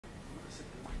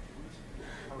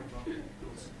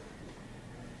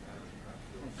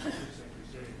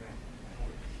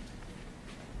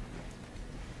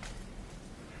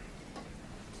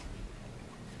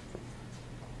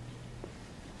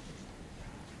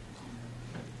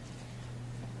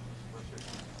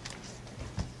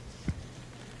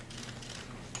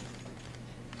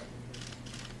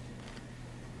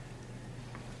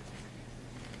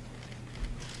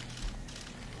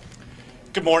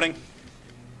Good morning,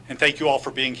 and thank you all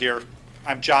for being here.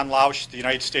 I'm John Lausch, the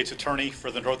United States Attorney for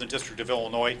the Northern District of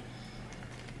Illinois.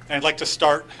 And I'd like to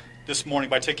start this morning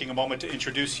by taking a moment to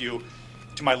introduce you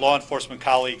to my law enforcement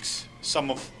colleagues, some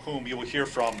of whom you will hear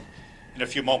from in a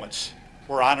few moments.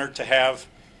 We're honored to have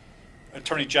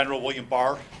Attorney General William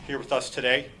Barr here with us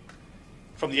today.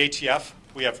 From the ATF,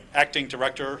 we have Acting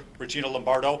Director Regina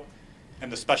Lombardo and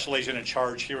the Special Agent in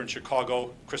Charge here in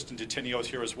Chicago, Kristen Detinio, is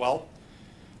here as well.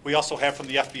 We also have from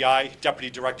the FBI, Deputy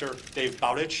Director Dave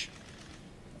Bowditch.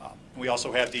 We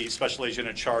also have the Special Agent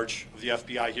in Charge of the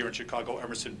FBI here in Chicago,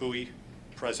 Emerson Bowie,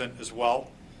 present as well.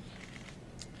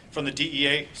 From the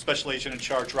DEA, Special Agent in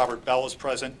Charge Robert Bell is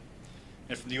present.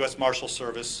 And from the U.S. Marshal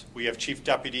Service, we have Chief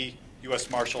Deputy U.S.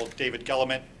 Marshal David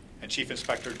Gellerman and Chief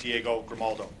Inspector Diego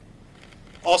Grimaldo.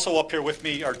 Also up here with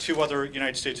me are two other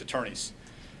United States attorneys.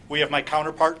 We have my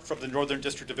counterpart from the Northern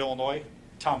District of Illinois,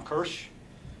 Tom Kirsch.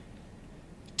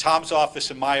 Tom's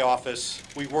office and my office,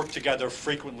 we work together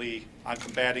frequently on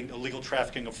combating illegal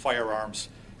trafficking of firearms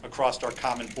across our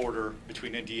common border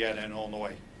between Indiana and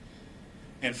Illinois.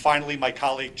 And finally, my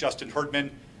colleague, Justin Herdman,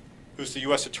 who's the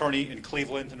U.S. Attorney in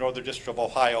Cleveland, the Northern District of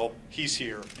Ohio. He's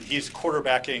here, and he's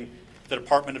quarterbacking the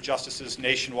Department of Justice's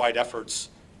nationwide efforts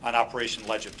on Operation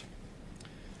Legend.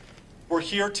 We're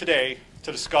here today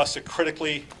to discuss a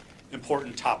critically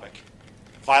important topic,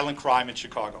 violent crime in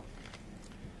Chicago.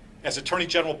 As Attorney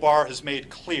General Barr has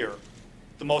made clear,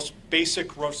 the most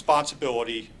basic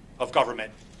responsibility of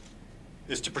government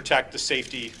is to protect the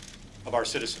safety of our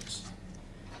citizens.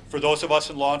 For those of us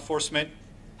in law enforcement,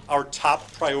 our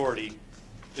top priority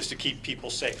is to keep people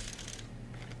safe.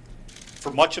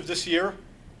 For much of this year,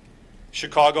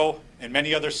 Chicago and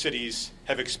many other cities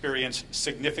have experienced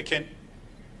significant,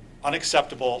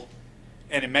 unacceptable,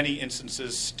 and in many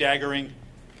instances, staggering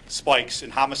spikes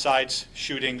in homicides,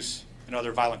 shootings, and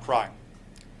other violent crime.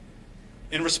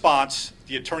 In response,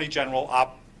 the Attorney General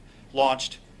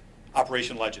launched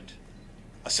Operation Legend,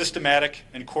 a systematic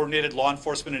and coordinated law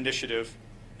enforcement initiative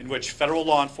in which federal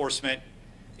law enforcement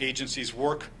agencies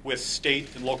work with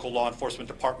state and local law enforcement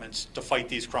departments to fight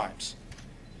these crimes.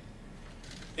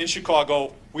 In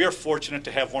Chicago, we are fortunate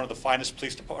to have one of the finest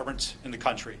police departments in the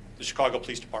country, the Chicago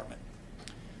Police Department.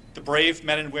 The brave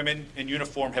men and women in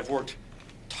uniform have worked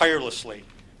tirelessly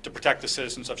to protect the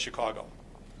citizens of Chicago.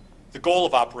 The goal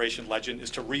of Operation Legend is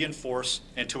to reinforce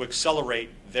and to accelerate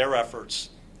their efforts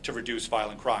to reduce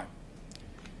violent crime.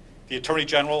 The Attorney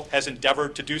General has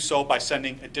endeavored to do so by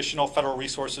sending additional federal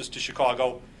resources to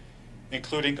Chicago,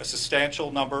 including a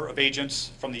substantial number of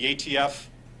agents from the ATF,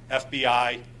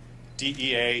 FBI,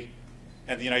 DEA,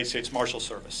 and the United States Marshal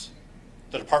Service.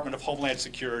 The Department of Homeland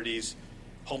Security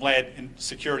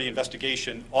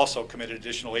Investigation also committed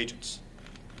additional agents.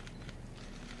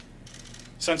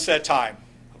 Since that time,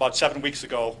 about 7 weeks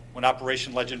ago, when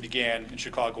Operation Legend began in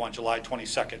Chicago on July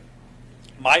 22nd,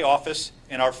 my office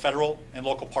and our federal and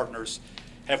local partners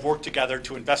have worked together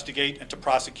to investigate and to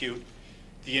prosecute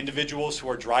the individuals who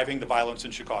are driving the violence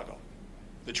in Chicago,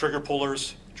 the trigger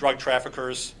pullers, drug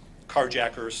traffickers,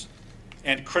 carjackers,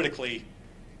 and critically,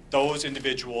 those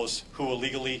individuals who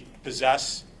illegally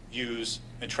possess, use,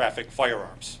 and traffic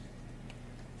firearms.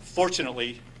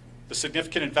 Fortunately, the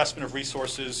significant investment of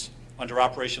resources under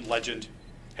Operation Legend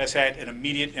has had an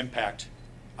immediate impact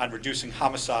on reducing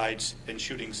homicides and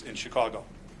shootings in Chicago.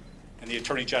 And the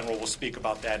Attorney General will speak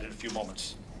about that in a few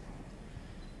moments.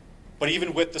 But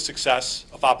even with the success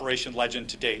of Operation Legend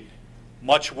to date,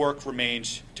 much work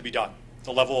remains to be done.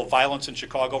 The level of violence in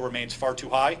Chicago remains far too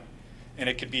high, and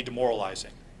it can be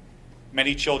demoralizing.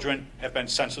 Many children have been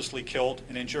senselessly killed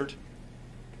and injured.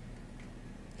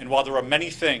 And while there are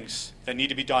many things that need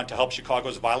to be done to help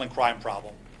Chicago's violent crime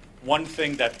problem, one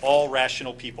thing that all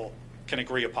rational people can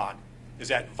agree upon is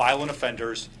that violent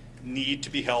offenders need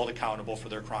to be held accountable for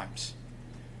their crimes.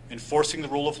 Enforcing the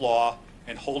rule of law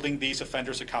and holding these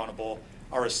offenders accountable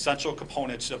are essential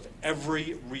components of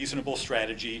every reasonable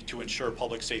strategy to ensure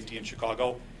public safety in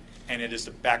Chicago, and it is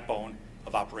the backbone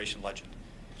of Operation Legend.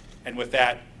 And with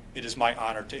that, it is my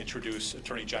honor to introduce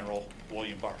Attorney General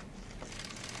William Barr.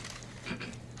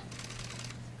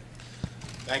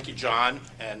 Thank you, John,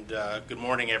 and good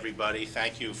morning, everybody.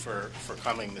 Thank you for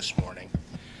coming this morning.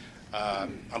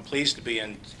 I'm pleased to be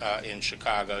in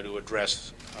Chicago to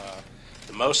address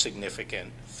the most significant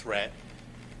threat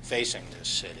facing this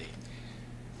city.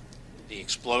 The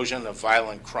explosion of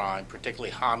violent crime,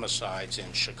 particularly homicides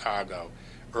in Chicago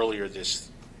earlier this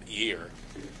year,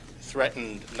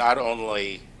 threatened not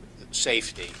only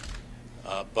safety,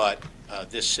 but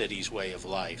this city's way of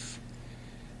life.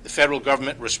 The federal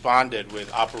government responded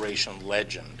with Operation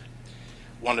Legend,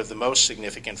 one of the most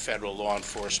significant federal law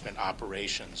enforcement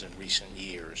operations in recent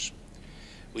years.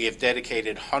 We have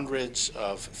dedicated hundreds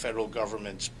of federal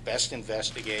government's best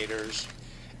investigators,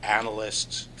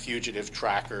 analysts, fugitive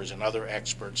trackers, and other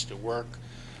experts to work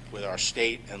with our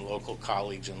state and local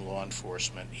colleagues in law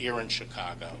enforcement here in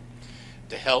Chicago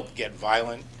to help get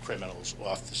violent criminals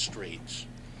off the streets.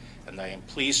 And I am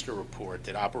pleased to report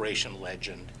that Operation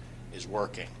Legend is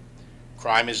working.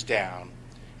 Crime is down,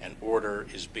 and order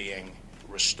is being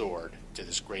restored to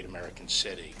this great American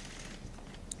city.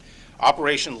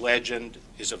 Operation Legend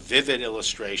is a vivid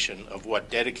illustration of what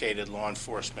dedicated law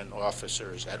enforcement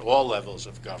officers at all levels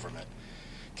of government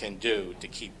can do to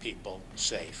keep people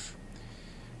safe.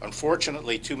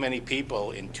 Unfortunately, too many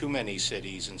people in too many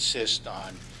cities insist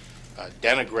on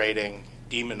denigrating,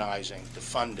 demonizing,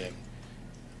 defunding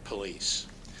police.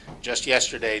 Just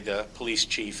yesterday, the police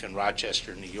chief in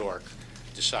Rochester, New York,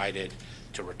 decided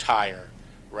to retire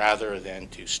rather than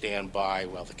to stand by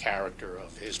while the character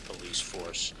of his police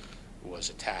force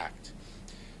was attacked.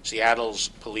 Seattle's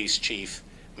police chief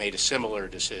made a similar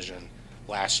decision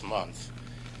last month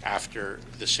after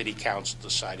the city council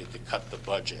decided to cut the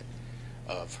budget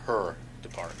of her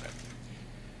department.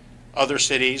 Other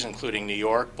cities, including New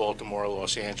York, Baltimore,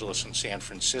 Los Angeles, and San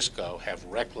Francisco, have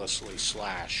recklessly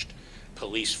slashed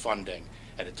police funding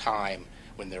at a time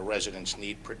when their residents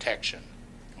need protection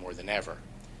more than ever.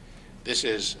 This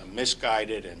is a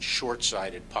misguided and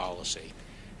short-sighted policy,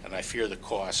 and I fear the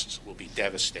costs will be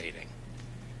devastating.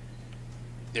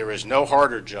 There is no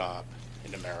harder job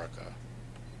in America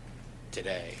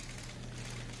today,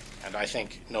 and I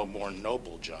think no more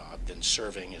noble job than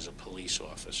serving as a police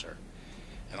officer.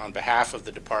 And on behalf of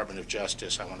the Department of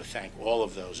Justice, I want to thank all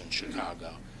of those in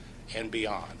Chicago and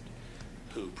beyond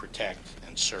who protect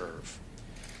and serve.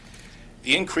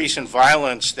 The increase in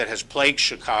violence that has plagued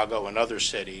Chicago and other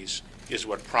cities is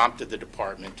what prompted the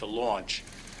department to launch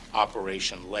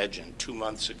Operation Legend 2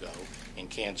 months ago in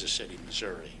Kansas City,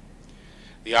 Missouri.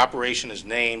 The operation is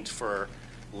named for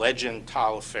Legend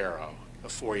Taliaferro, a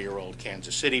 4-year-old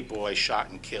Kansas City boy shot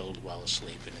and killed while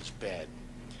asleep in his bed.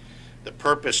 The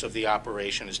purpose of the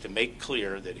operation is to make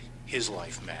clear that his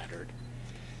life mattered,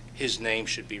 his name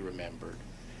should be remembered,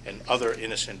 and other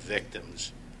innocent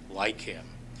victims like him,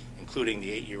 including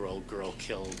the 8-year-old girl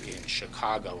killed in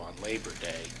Chicago on Labor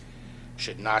Day,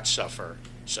 should not suffer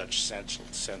such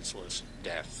senseless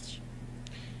deaths.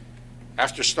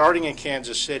 After starting in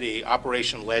Kansas City,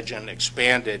 Operation Legend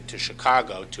expanded to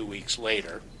Chicago 2 weeks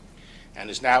later and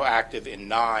is now active in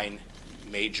 9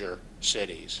 major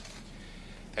cities.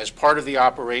 As part of the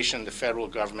operation, the federal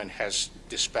government has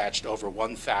dispatched over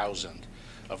 1,000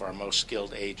 of our most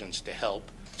skilled agents to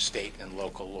help state and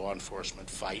local law enforcement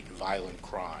fight violent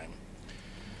crime.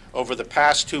 Over the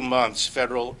past 2 months,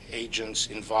 federal agents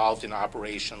involved in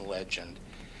Operation Legend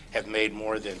have made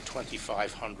more than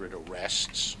 2,500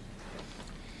 arrests,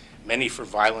 many for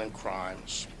violent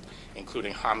crimes,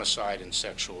 including homicide and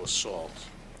sexual assault.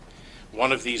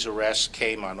 One of these arrests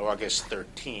came on August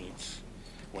 13th,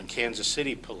 when Kansas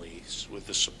City police, with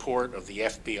the support of the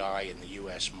FBI and the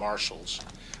U.S. Marshals,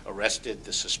 arrested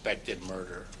the suspected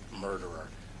murderer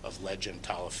of Legend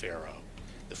Taliaferro,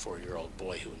 the 4-year-old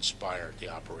boy who inspired the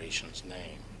operation's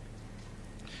name.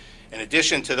 In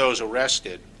addition to those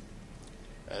arrested,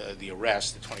 the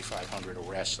 2,500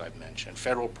 arrests I've mentioned,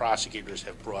 federal prosecutors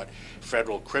have brought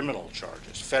federal criminal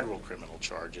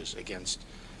charges against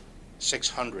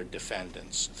 600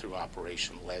 defendants through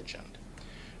Operation Legend.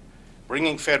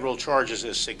 Bringing federal charges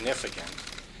is significant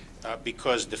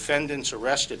because defendants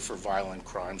arrested for violent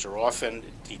crimes are often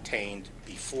detained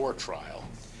before trial,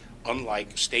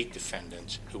 unlike state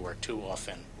defendants who are too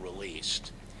often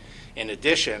released. In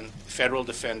addition, federal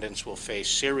defendants will face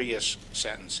serious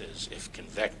sentences if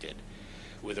convicted,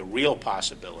 with a real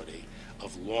possibility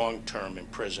of long-term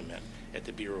imprisonment at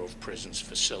the Bureau of Prisons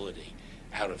facility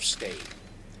out of state.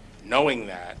 Knowing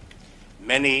that,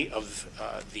 many of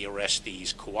the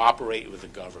arrestees cooperate with the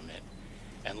government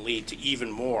and lead to even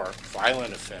more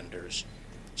violent offenders,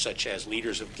 such as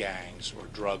leaders of gangs or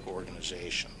drug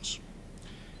organizations.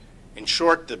 In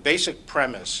short, the basic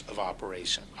premise of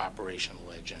Operation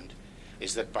Legend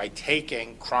is that by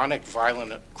taking chronic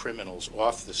violent criminals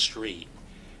off the street,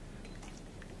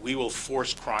 we will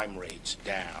force crime rates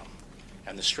down,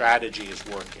 and the strategy is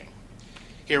working.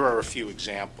 Here are a few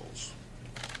examples.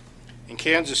 In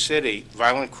Kansas City,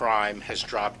 violent crime has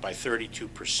dropped by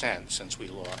 32% since we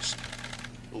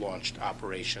launched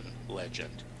Operation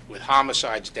Legend, with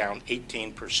homicides down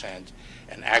 18%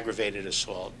 and aggravated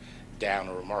assault down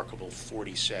a remarkable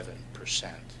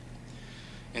 47%.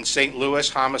 In St. Louis,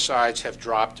 homicides have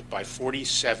dropped by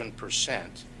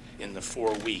 47% in the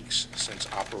 4 weeks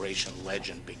since Operation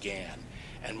Legend began,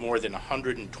 and more than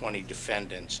 120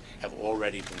 defendants have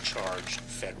already been charged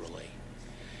federally.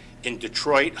 In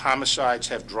Detroit, homicides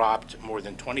have dropped more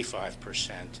than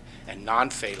 25%, and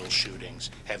non-fatal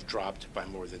shootings have dropped by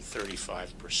more than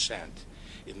 35%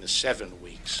 in the 7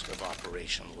 weeks of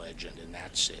Operation Legend in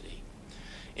that city.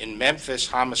 In Memphis,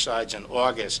 homicides in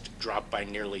August dropped by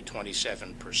nearly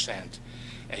 27%,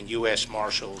 and U.S.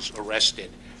 Marshals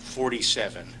arrested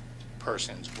 47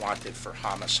 persons wanted for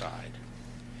homicide.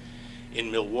 In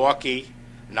Milwaukee,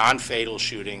 non-fatal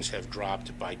shootings have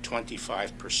dropped by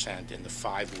 25% in the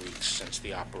 5 weeks since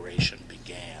the operation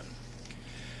began.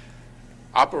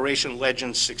 Operation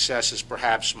Legend's success is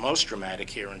perhaps most dramatic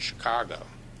here in Chicago.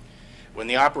 When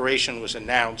the operation was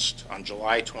announced on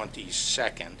July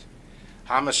 22nd,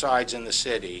 homicides in the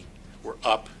city were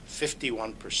up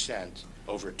 51%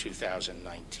 over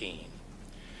 2019.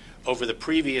 Over the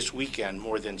previous weekend,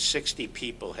 more than 60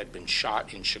 people had been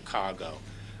shot in Chicago,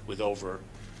 with over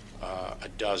a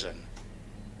dozen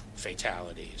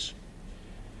fatalities.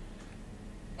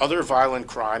 Other violent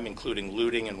crime, including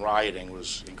looting and rioting,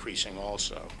 was increasing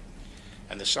also.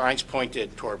 And the signs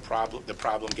pointed toward the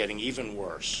problem getting even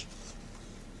worse,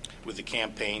 with the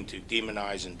campaign to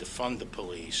demonize and defund the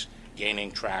police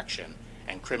gaining traction,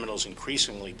 and criminals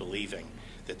increasingly believing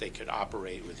that they could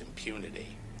operate with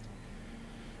impunity.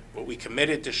 What we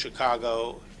committed to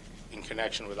Chicago in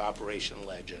connection with Operation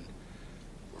Legend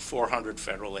were 400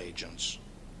 federal agents,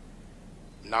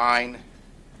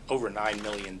 over $9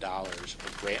 million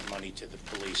of grant money to the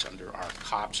police under our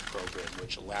COPS program,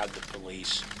 which allowed the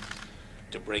police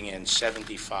to bring in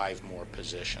 75 more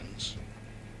positions,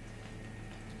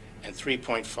 and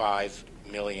 $3.5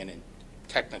 million in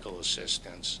technical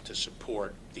assistance to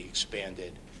support the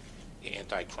expanded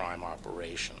anti-crime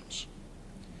operations.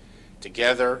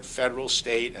 Together, federal,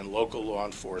 state, and local law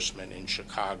enforcement in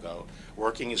Chicago,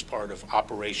 working as part of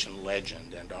Operation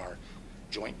Legend and our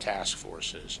joint task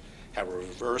forces, have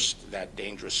reversed that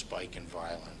dangerous spike in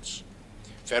violence.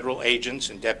 Federal agents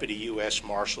and deputy U.S.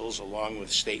 Marshals, along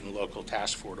with state and local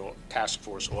task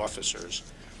force officers,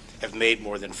 have made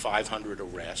more than 500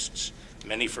 arrests,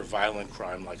 many for violent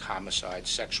crime like homicide,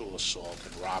 sexual assault,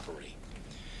 and robbery.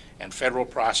 And federal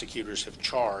prosecutors have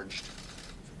charged,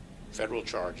 federal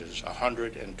charges,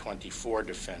 124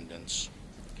 defendants,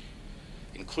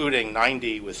 including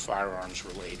 90 with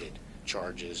firearms-related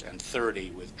charges and 30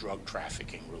 with drug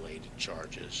trafficking-related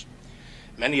charges.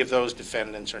 Many of those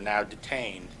defendants are now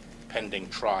detained pending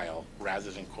trial rather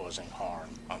than causing harm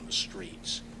on the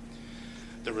streets.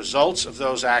 The results of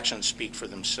those actions speak for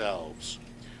themselves.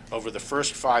 Over the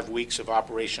first 5 weeks of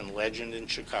Operation Legend in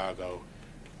Chicago,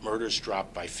 murders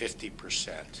dropped by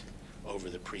 50% over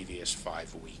the previous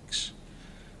 5 weeks.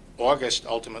 August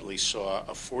ultimately saw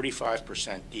a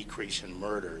 45% decrease in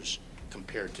murders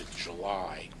compared to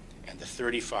July, and a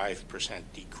 35%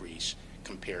 decrease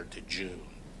compared to June.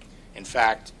 In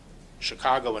fact,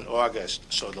 Chicago in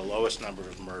August saw the lowest number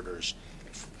of murders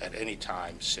at any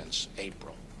time since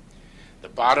April. The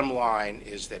bottom line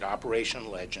is that Operation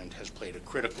Legend has played a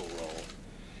critical role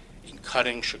in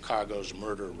cutting Chicago's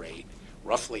murder rate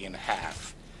roughly in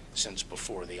half since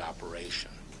before the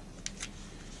operation.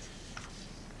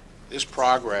 This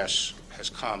progress has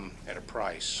come at a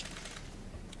price.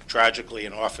 Tragically,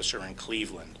 an officer in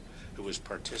Cleveland who was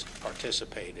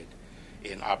participated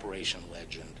in Operation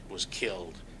Legend was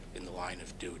killed in the line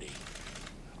of duty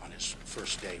on his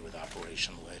first day with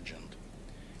Operation Legend.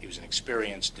 He was an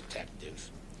experienced detective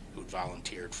who had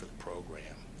volunteered for the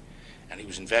program, and he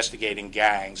was investigating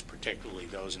gangs, particularly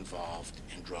those involved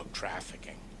in drug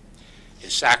trafficking.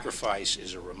 His sacrifice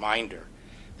is a reminder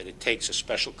that it takes a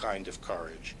special kind of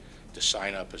courage to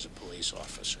sign up as a police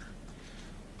officer.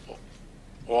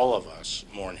 All of us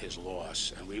mourn his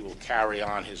loss, and we will carry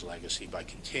on his legacy by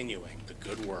continuing the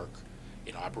good work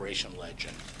in Operation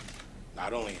Legend,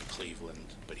 not only in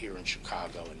Cleveland, but here in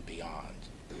Chicago and beyond.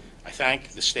 I thank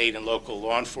the state and local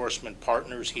law enforcement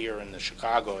partners here in the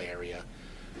Chicago area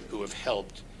who have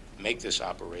helped make this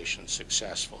operation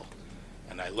successful,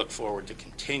 and I look forward to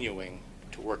continuing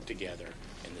to work together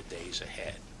in the days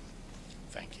ahead.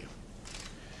 Thank you.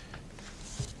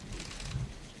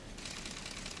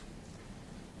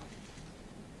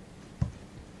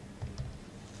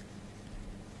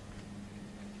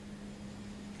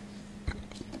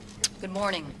 Good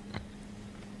morning.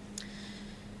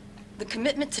 The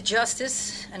commitment to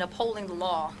justice and upholding the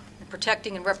law and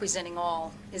protecting and representing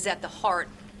all is at the heart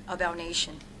of our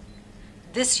nation.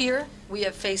 This year, we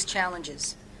have faced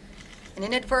challenges. And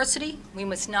in adversity, we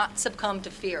must not succumb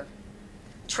to fear.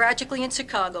 Tragically in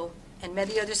Chicago and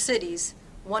many other cities,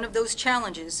 one of those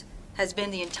challenges has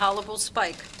been the intolerable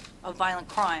spike of violent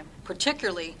crime,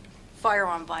 particularly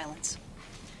firearm violence.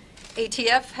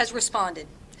 ATF has responded,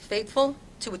 faithful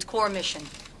to its core mission,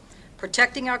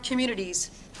 protecting our communities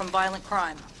from violent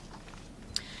crime.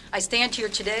 I stand here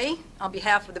today on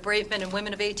behalf of the brave men and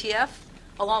women of ATF,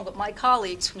 along with my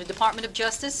colleagues from the Department of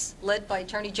Justice, led by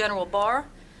Attorney General Barr,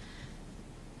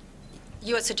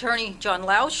 U.S. Attorney John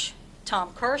Lausch,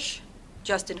 Tom Kirsch,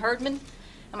 Justin Herdman,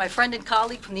 and my friend and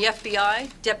colleague from the FBI,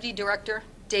 Deputy Director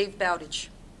Dave Bowditch.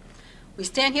 We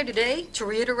stand here today to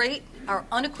reiterate our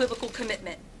unequivocal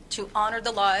commitment to honor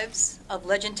the lives of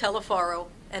Legend Telefaro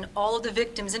and all of the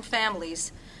victims and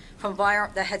families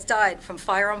that has died from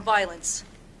firearm violence,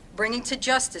 bringing to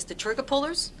justice the trigger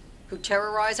pullers who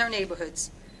terrorize our neighborhoods,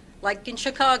 like in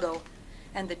Chicago,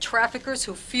 and the traffickers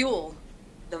who fuel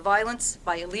the violence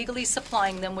by illegally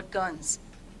supplying them with guns.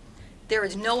 There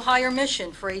is no higher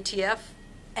mission for ATF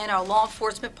and our law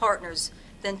enforcement partners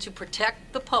than to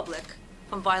protect the public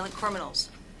from violent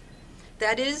criminals.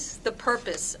 That is the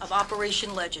purpose of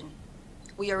Operation Legend.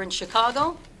 We are in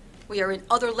Chicago. We are in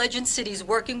other Legend cities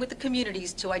working with the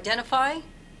communities to identify,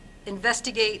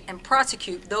 investigate, and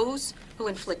prosecute those who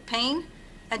inflict pain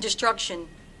and destruction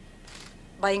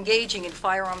by engaging in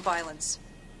firearm violence.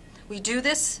 We do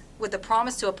this with the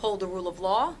promise to uphold the rule of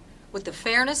law, with the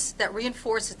fairness that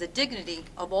reinforces the dignity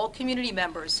of all community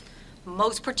members,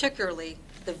 most particularly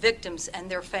the victims and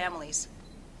their families.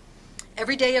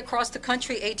 Every day across the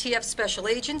country, ATF special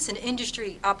agents and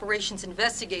industry operations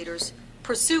investigators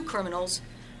pursue criminals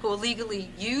who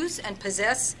illegally use and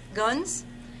possess guns,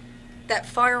 that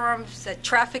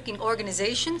trafficking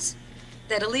organizations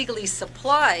that illegally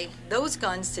supply those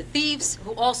guns to thieves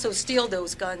who also steal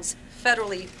those guns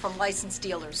federally from licensed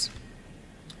dealers.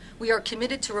 We are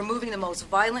committed to removing the most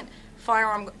violent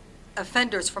firearm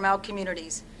offenders from our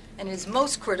communities, and it is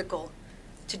most critical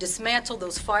to dismantle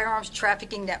those firearms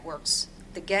trafficking networks,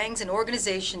 the gangs and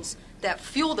organizations that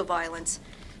fuel the violence,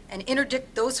 and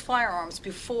interdict those firearms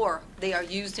before they are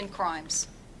used in crimes.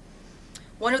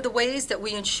 One of the ways that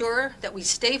we ensure that we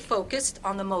stay focused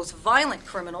on the most violent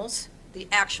criminals, the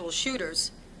actual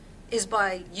shooters, is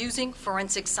by using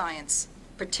forensic science,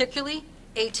 particularly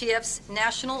ATF's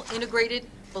National Integrated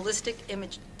Ballistic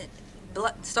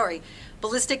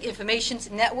Information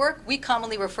Network. We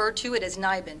commonly refer to it as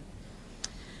NIBIN.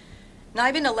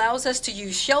 NIBIN allows us to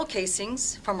use shell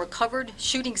casings from recovered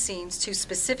shooting scenes to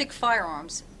specific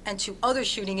firearms and to other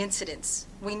shooting incidents.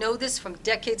 We know this from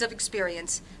decades of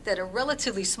experience that a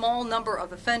relatively small number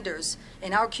of offenders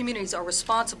in our communities are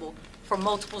responsible for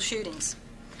multiple shootings.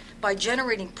 By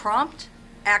generating prompt,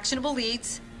 actionable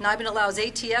leads, NIBIN allows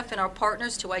ATF and our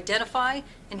partners to identify,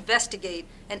 investigate,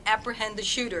 and apprehend the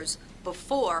shooters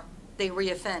before they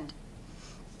reoffend.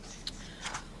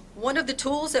 One of the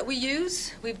tools that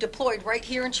we've deployed right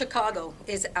here in Chicago,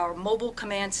 is our mobile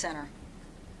command center.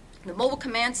 The mobile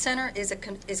command center is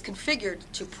configured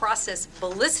to process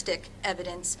ballistic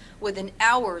evidence within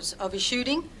hours of a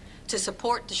shooting to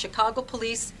support the Chicago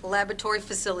Police Laboratory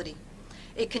Facility.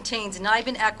 It contains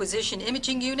NIBIN acquisition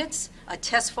imaging units, a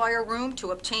test fire room to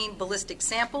obtain ballistic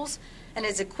samples, and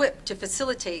is equipped to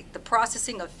facilitate the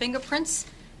processing of fingerprints,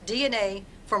 DNA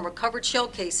from recovered shell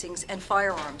casings, and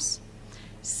firearms.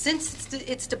 Since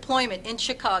its deployment in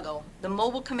Chicago, the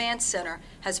Mobile Command Center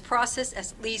has processed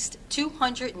at least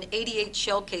 288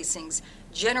 shell casings,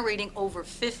 generating over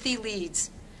 50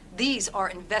 leads. These are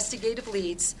investigative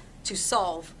leads to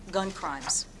solve gun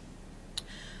crimes.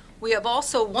 We have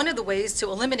also, one of the ways to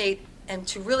eliminate and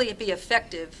to really be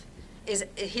effective is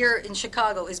here in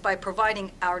Chicago is by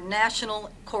providing our National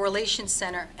Correlation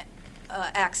Center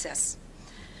access.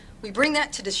 We bring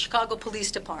that to the Chicago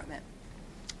Police Department.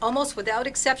 Almost without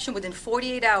exception, within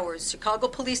 48 hours, Chicago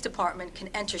Police Department can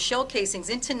enter shell casings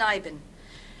into NIBIN.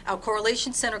 Our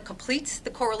Correlation Center completes the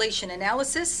correlation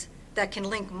analysis that can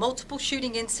link multiple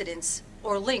shooting incidents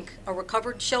or link a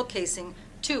recovered shell casing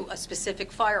to a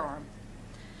specific firearm.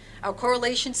 Our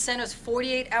Correlation Center's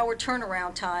 48-hour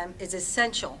turnaround time is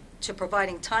essential to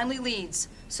providing timely leads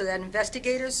so that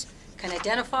investigators can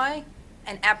identify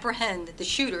and apprehend the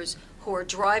shooters who are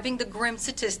driving the grim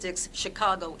statistics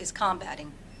Chicago is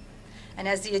combating. And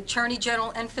as the Attorney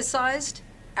General emphasized,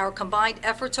 our combined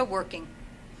efforts are working.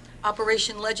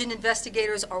 Operation Legend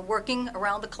investigators are working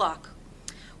around the clock.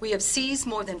 We have seized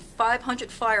more than 500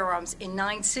 firearms in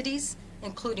 9 cities,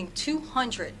 including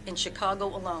 200 in Chicago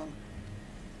alone.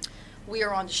 We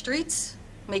are on the streets,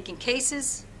 making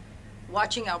cases,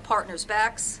 watching our partners'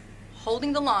 backs,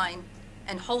 holding the line,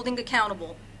 and holding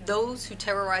accountable those who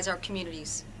terrorize our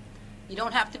communities. You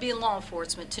don't have to be in law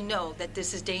enforcement to know that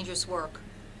this is dangerous work.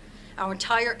 Our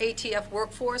entire ATF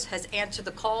workforce has answered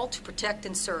the call to protect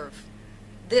and serve.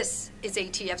 This is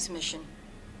ATF's mission.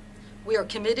 We are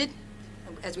committed,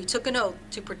 as we took an oath,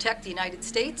 to protect the United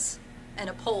States and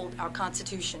uphold our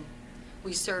Constitution.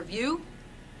 We serve you,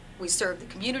 we serve the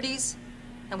communities,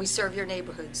 and we serve your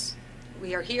neighborhoods.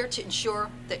 We are here to ensure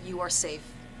that you are safe.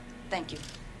 Thank you.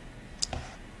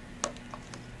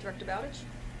 Director Bowditch?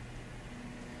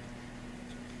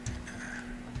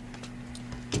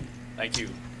 Thank you.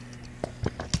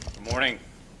 Good morning.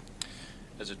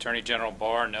 As Attorney General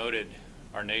Barr noted,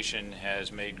 our nation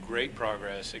has made great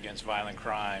progress against violent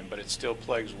crime, but it still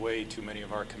plagues way too many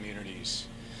of our communities.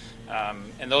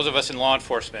 And those of us in law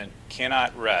enforcement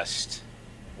cannot rest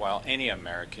while any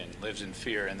American lives in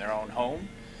fear in their own home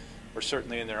or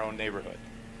certainly in their own neighborhood.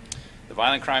 The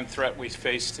violent crime threat we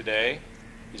face today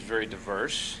is very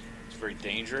diverse, it's very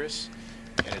dangerous,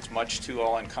 and it's much too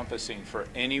all-encompassing for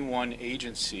any one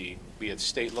agency, be it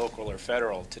state, local, or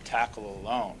federal, to tackle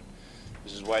alone.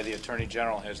 This is why the Attorney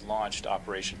General has launched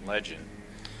Operation Legend.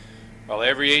 While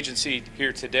every agency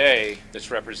here today that's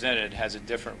represented has a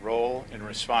different role and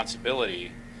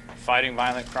responsibility, fighting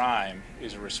violent crime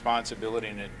is a responsibility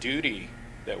and a duty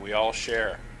that we all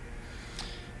share.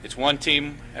 It's one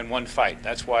team and one fight.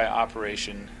 That's why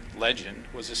Operation Legend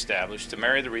was established, to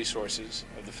marry the resources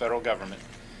of the federal government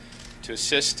to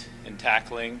assist in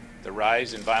tackling the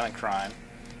rise in violent crime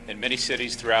in many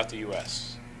cities throughout the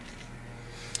U.S.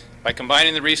 By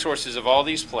combining the resources of all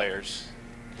these players,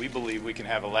 we believe we can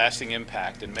have a lasting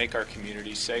impact and make our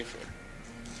communities safer.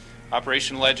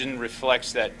 Operation Legend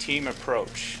reflects that team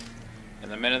approach, and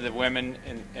the men and the women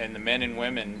and the men and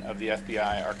women of the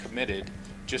FBI are committed,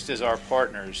 just as our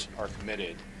partners are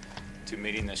committed to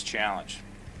meeting this challenge.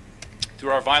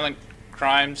 Through our violent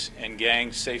crimes and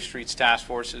gang safe streets task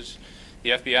forces,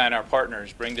 the FBI and our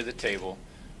partners bring to the table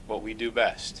what we do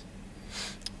best.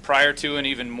 Prior to and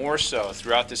even more so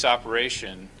throughout this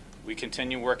operation, we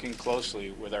continue working closely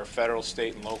with our federal,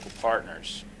 state, and local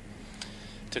partners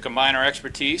to combine our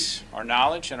expertise, our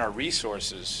knowledge, and our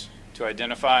resources to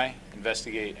identify,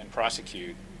 investigate, and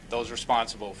prosecute those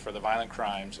responsible for the violent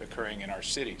crimes occurring in our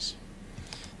cities.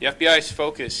 The FBI's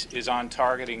focus is on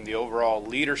targeting the overall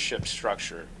leadership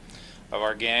structure of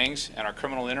our gangs and our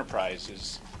criminal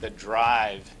enterprises that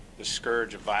drive the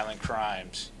scourge of violent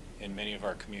crimes in many of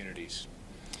our communities.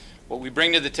 What we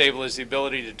bring to the table is the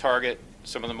ability to target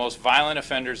some of the most violent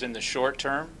offenders in the short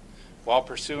term while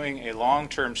pursuing a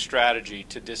long-term strategy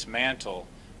to dismantle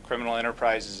criminal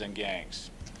enterprises and gangs.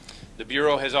 The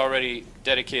Bureau has already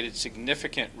dedicated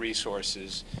significant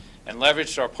resources and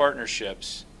leveraged our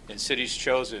partnerships in cities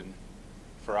chosen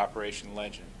for Operation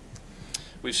Legend.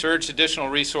 We've surged additional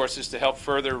resources to help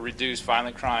further reduce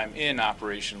violent crime in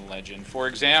Operation Legend. For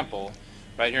example,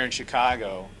 right here in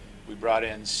Chicago, we brought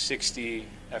in 60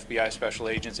 FBI special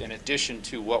agents in addition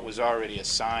to what was already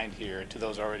assigned here, to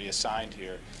those already assigned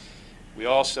here. We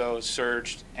also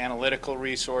surged analytical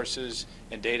resources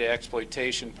and data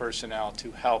exploitation personnel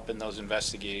to help in those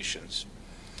investigations.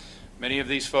 Many of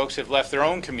these folks have left their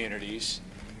own communities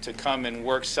to come and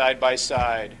work side by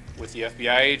side with the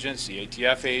FBI agents, the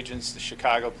ATF agents, the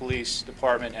Chicago Police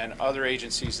Department, and other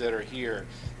agencies that are here.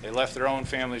 They left their own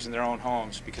families and their own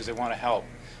homes because they want to help,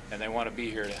 and they want to be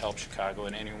here to help Chicago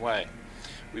in any way.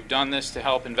 We've done this to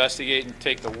help investigate and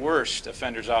take the worst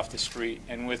offenders off the street,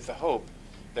 and with the hope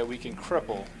that we can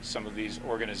cripple some of these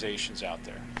organizations out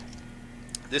there.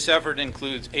 This effort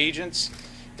includes agents,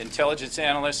 intelligence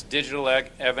analysts, digital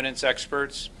evidence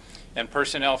experts, and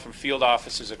personnel from field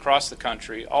offices across the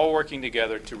country, all working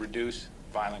together to reduce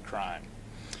violent crime,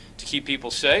 to keep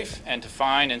people safe, and to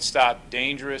find and stop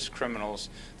dangerous criminals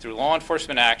through law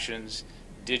enforcement actions,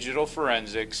 digital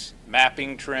forensics,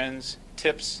 mapping trends,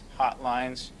 tips,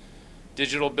 hotlines,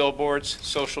 digital billboards,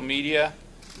 social media,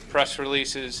 press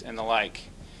releases, and the like.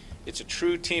 It's a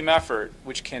true team effort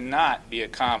which cannot be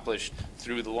accomplished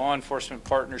through the law enforcement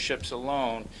partnerships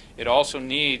alone. It also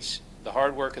needs the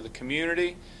hard work of the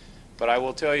community, but I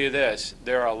will tell you this,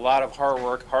 there are a lot of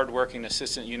hard-working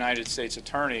assistant United States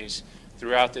attorneys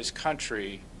throughout this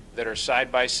country that are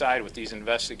side by side with these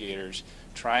investigators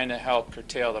trying to help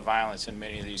curtail the violence in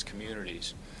many of these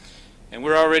communities. And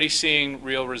we're already seeing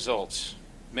real results.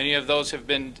 Many of those have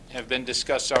been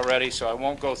discussed already, so I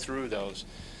won't go through those.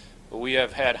 But we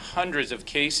have had hundreds of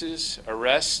cases,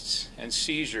 arrests, and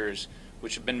seizures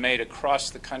which have been made across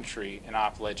the country in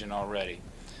Op Legend already.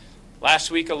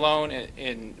 Last week alone,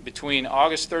 in between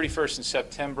August 31st and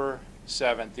September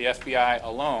 7th, the FBI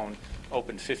alone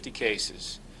opened 50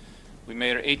 cases. We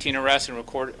made 18 arrests and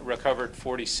recovered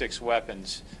 46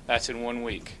 weapons. That's in 1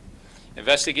 week.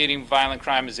 Investigating violent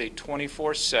crime is a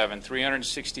 24/7,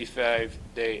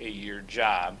 365-day-a-year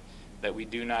job that we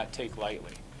do not take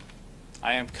lightly.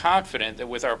 I am confident that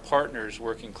with our partners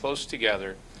working close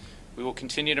together, we will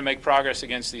continue to make progress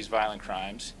against these violent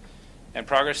crimes, and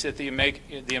progress that the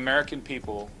American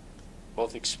people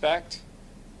both expect,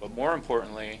 but more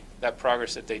importantly, that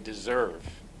progress that they deserve.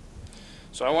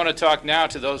 So I want to talk now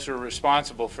to those who are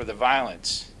responsible for the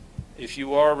violence. If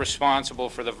you are responsible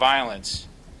for the violence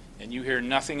and you hear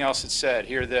nothing else that's said,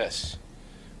 hear this.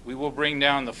 We will bring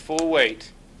down the full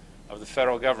weight of the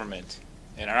federal government,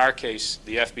 and in our case,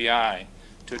 the FBI,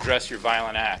 to address your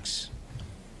violent acts.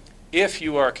 If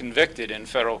you are convicted in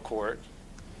federal court,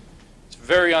 it's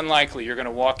very unlikely you're going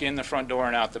to walk in the front door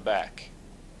and out the back.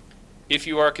 If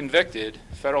you are convicted,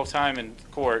 federal time in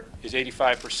court is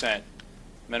 85%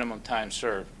 minimum time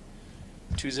served.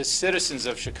 To the citizens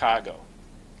of Chicago,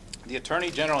 the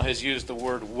Attorney General has used the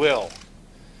word will.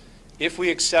 If we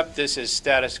accept this as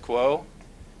status quo,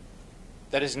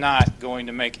 that is not going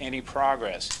to make any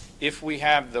progress. If we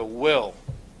have the will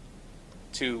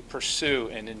to pursue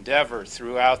and endeavor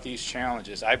throughout these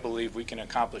challenges, I believe we can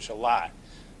accomplish a lot.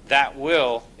 That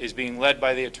will is being led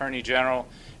by the Attorney General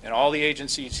and all the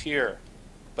agencies here,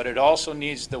 but it also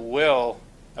needs the will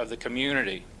of the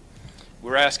community.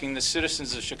 We're asking the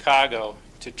citizens of Chicago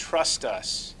to trust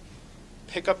us,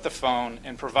 pick up the phone,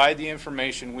 and provide the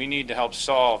information we need to help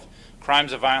solve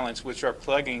crimes of violence which are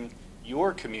plaguing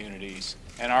your communities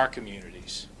and our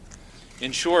communities.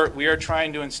 In short, we are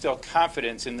trying to instill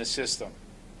confidence in the system,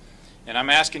 and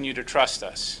I'm asking you to trust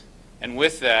us. And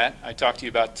with that, I talked to you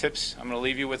about tips. I'm going to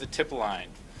leave you with a tip line.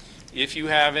 If you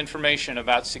have information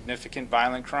about significant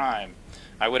violent crime,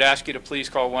 I would ask you to please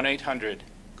call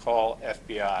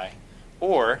 1-800-CALL-FBI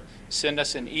or send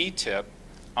us an e-tip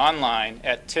online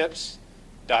at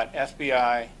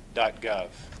tips.fbi.gov.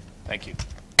 Thank you.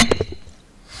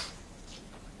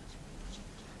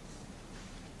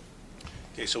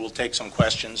 Okay, so we'll take some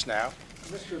questions now.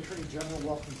 Mr. Attorney General,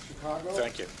 welcome to Chicago.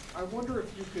 Thank you. I wonder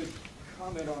if you could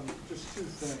comment on just two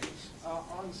things.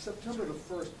 On September the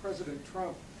 1st, President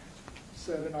Trump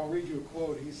said, and I'll read you a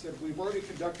quote, he said, "We've already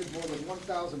conducted more than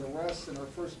 1,000 arrests in our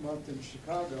first month in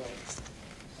Chicago.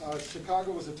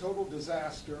 Chicago was a total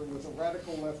disaster with a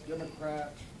radical left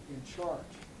Democrat in charge."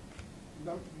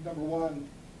 Number one,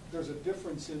 there's a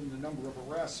difference in the number of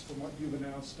arrests from what you've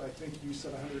announced. I think you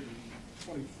said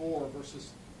 124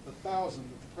 versus the 1,000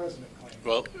 that the president claimed.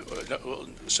 Well,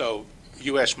 so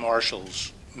U.S.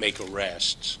 Marshals make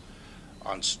arrests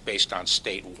based on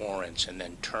state warrants and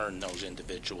then turn those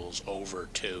individuals over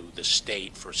to the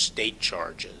state for state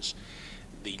charges.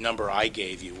 The number I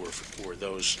gave you were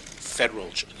those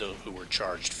who were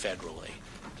charged federally.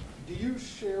 Do you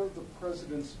share the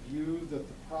president's view that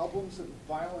the problems of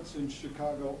violence in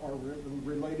Chicago are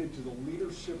related to the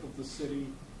leadership of the city,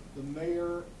 the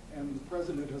mayor, and the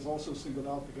president has also singled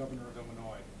out the governor of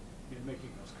Illinois in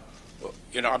making those comments? Well,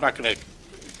 you know, I'm not going to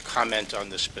comment on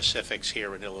the specifics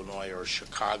here in Illinois or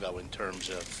Chicago in terms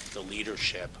of the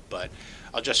leadership, but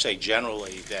I'll just say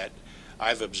generally that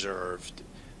I've observed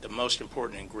the most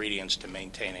important ingredients to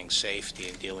maintaining safety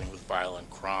and dealing with violent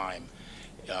crime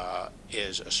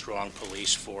is a strong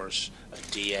police force, a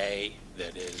DA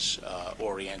that is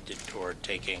oriented toward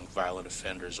taking violent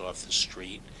offenders off the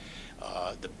street,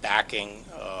 the backing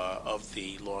of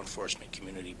the law enforcement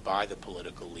community by the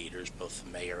political leaders, both the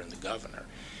mayor and the governor.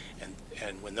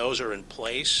 And when those are in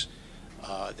place,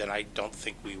 then I don't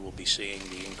think we will be seeing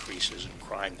the increases in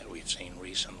crime that we've seen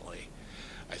recently.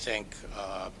 I think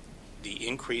the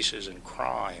increases in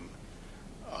crime,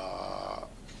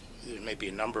 there may be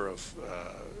a number of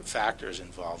factors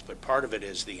involved, but part of it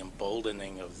is the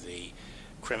emboldening of the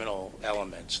criminal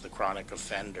elements, the chronic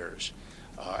offenders,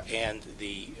 and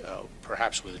the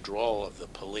perhaps withdrawal of the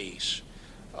police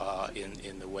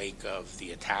in the wake of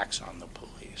the attacks on the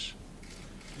police.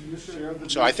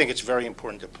 So I think it's very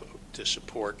important to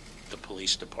support the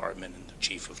police department and the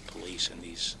chief of police in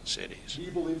these cities. Do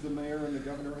you believe the mayor and the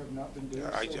governor have not been doing so?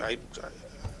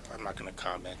 I'm not going to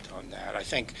comment on that. I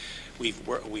think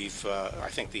I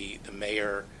think the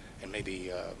mayor and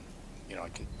maybe you know, I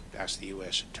can ask the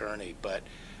U.S. attorney, but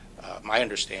my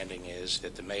understanding is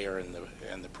that the mayor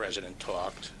and the president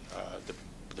talked.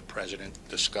 The president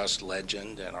discussed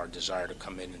Legend and our desire to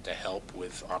come in and to help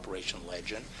with Operation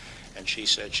Legend, and she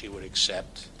said she would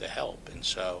accept the help, and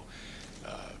so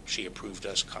she approved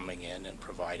us coming in and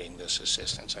providing this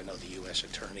assistance. I know the U.S.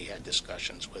 attorney had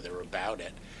discussions with her about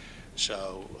it.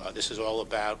 So this is all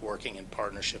about working in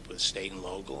partnership with state and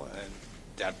local, and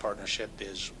that partnership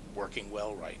is working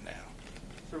well right now.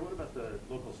 Sir, what about the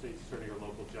local state's attorney or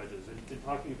local judges? In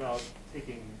talking about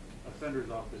taking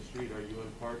offenders off the street, are you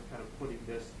in part kind of putting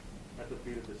this at the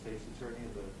feet of the state's attorney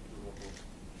and the local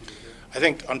judiciary? I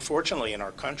think, unfortunately, in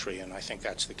our country, and I think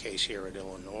that's the case here at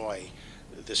Illinois,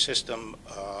 the system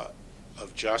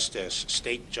of justice,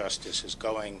 state justice, is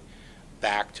going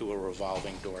back to a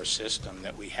revolving door system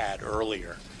that we had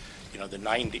earlier. You know,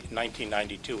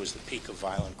 1992 was the peak of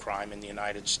violent crime in the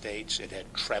United States. It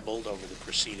had trebled over the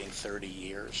preceding 30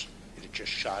 years. It had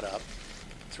just shot up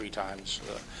 3 times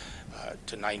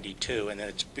to 92, and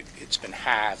then it's been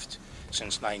halved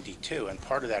since 92. And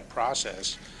part of that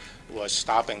process was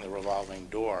stopping the revolving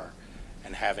door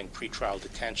and having pretrial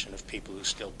detention of people who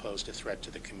still posed a threat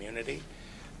to the community.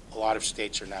 A lot of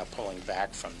states are now pulling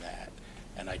back from that.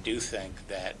 And I do think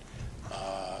that,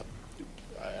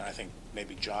 I think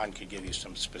maybe John could give you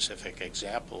some specific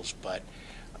examples, but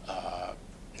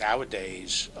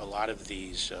nowadays a lot of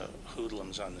these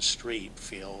hoodlums on the street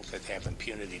feel that they have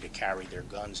impunity to carry their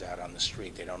guns out on the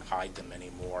street. They don't hide them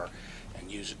anymore and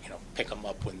use, pick them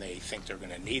up when they think they're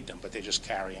going to need them, but they just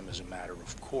carry them as a matter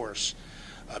of course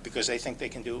because they think they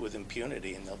can do it with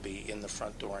impunity, and they'll be in the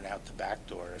front door and out the back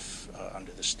door if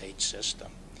under the state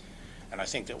system. And I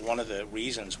think that one of the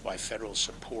reasons why federal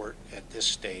support at this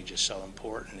stage is so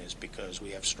important is because we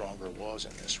have stronger laws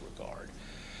in this regard.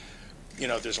 You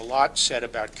know, there's a lot said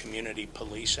about community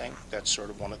policing. That's sort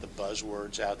of one of the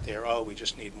buzzwords out there. Oh, we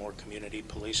just need more community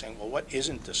policing. Well, what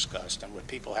isn't discussed and what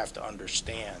people have to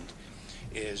understand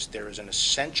is there is an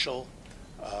essential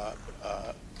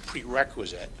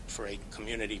prerequisite for a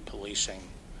community policing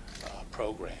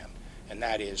program, and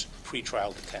that is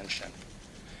pretrial detention.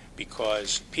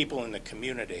 Because people in the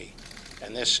community,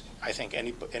 and this, I think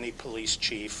any police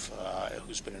chief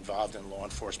who's been involved in law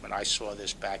enforcement, I saw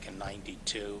this back in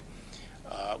 '92,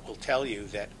 will tell you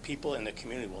that people in the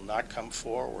community will not come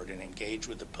forward and engage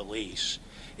with the police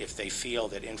if they feel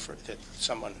that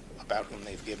someone about whom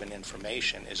they've given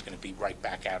information is going to be right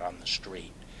back out on the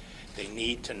street. They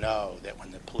need to know that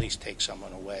when the police take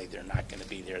someone away, they're not going to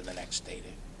be there the next day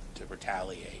to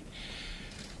retaliate.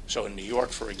 So in New York,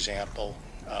 for example,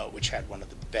 which had one of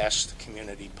the best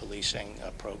community policing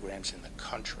programs in the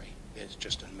country. It's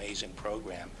just an amazing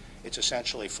program. It's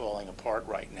essentially falling apart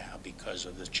right now because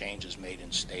of the changes made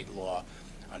in state law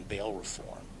on bail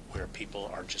reform, where people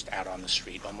are just out on the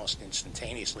street almost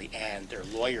instantaneously, and their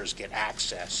lawyers get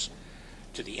access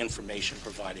to the information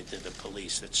provided to the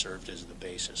police that served as the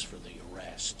basis for the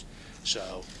arrest.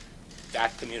 So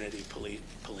that community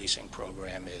policing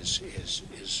program is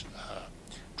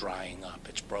drying up.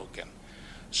 It's broken.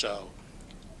 So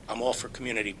I'm all for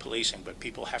community policing, but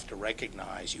people have to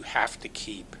recognize you have to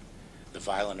keep the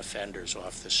violent offenders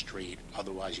off the street,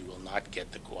 otherwise you will not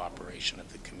get the cooperation of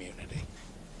the community.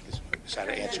 Is that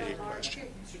an answer to your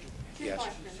question? Yes.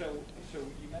 So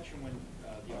you mentioned when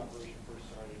the operation first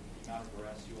started, the amount of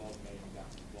arrests you all made and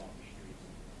got people off the streets.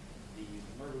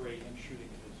 The murder rate and shooting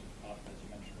is up, as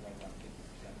you mentioned, right around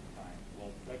 50% of the time.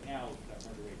 Well, right now, that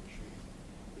murder rate and shooting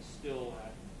is still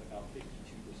at about 52%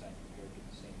 compared to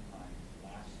the same time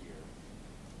last year.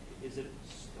 Is it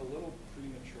a little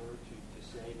premature to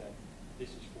say that this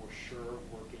is for sure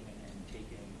working and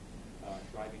taking,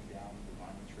 driving down the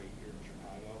violence rate here in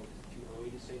Chicago? Is it too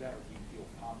early to say that, or do you feel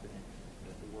confident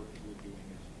that the work that you're doing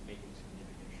is making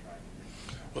significant strides?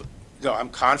 Well, no, I'm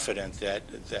confident that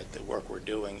the work we're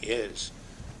doing is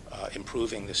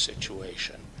improving the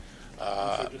situation.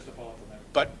 So just to follow up on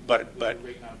that, But the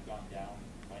rate not have gone down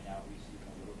by now, at least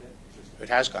even a little bit? it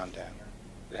has gone down.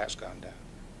 It has gone down.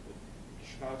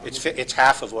 Chicago, It's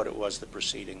half of what it was the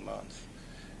preceding month,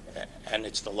 and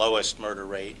it's the lowest murder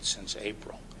rate since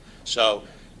April. So,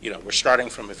 we're starting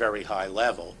from a very high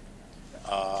level,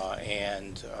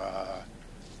 and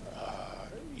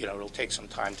it'll take some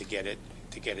time to get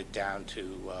it down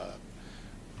to,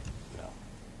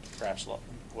 perhaps what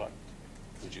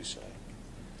would you say?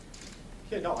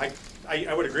 Yeah, no,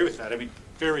 I would agree with that. I mean,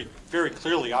 very, very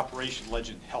clearly, Operation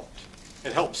Legend helped.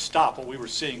 It helped stop what we were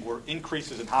seeing were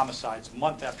increases in homicides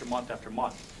month after month after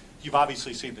month. You've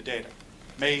obviously seen the data.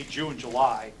 May, June,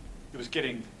 July, it was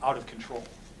getting out of control,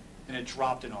 and it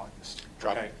dropped in August.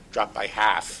 Dropped by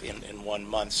half in 1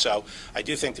 month. So I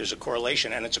do think there's a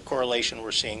correlation, and it's a correlation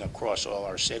we're seeing across all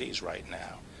our cities right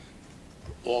now.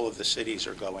 All of the cities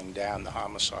are going down, the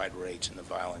homicide rates and the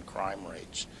violent crime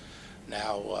rates.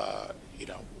 Now,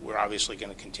 we're obviously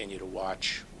going to continue to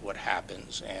watch what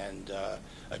happens and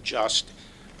adjust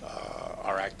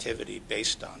our activity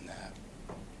based on that.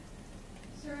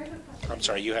 Sir, I have a question. I'm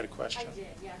sorry, you had a question? I did,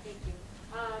 yeah, thank you.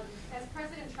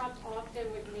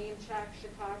 often would name check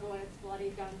Chicago and its bloody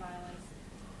gun violence.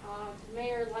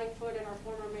 Mayor Lightfoot and our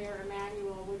former Mayor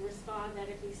Emanuel would respond that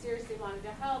if he seriously wanted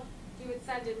to help, he would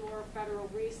send in more federal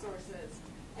resources.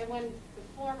 And when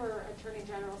the former Attorney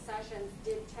General Sessions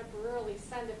did temporarily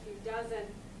send a few dozen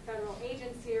federal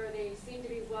agents here, they seemed to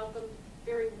be welcomed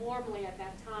very warmly at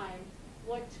that time.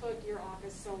 What took your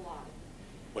office so long?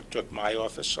 What took my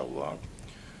office so long?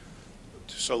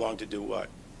 So long to do what?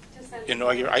 To send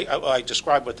I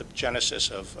described what the genesis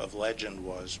of Legend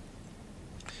was,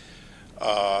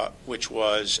 which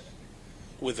was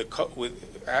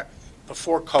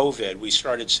before COVID, we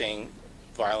started seeing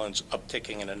violence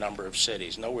upticking in a number of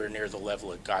cities, nowhere near the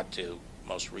level it got to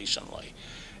most recently.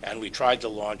 And we tried to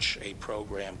launch a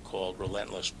program called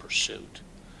Relentless Pursuit.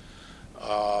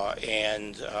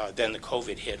 Then the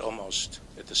COVID hit almost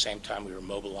at the same time we were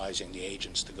mobilizing the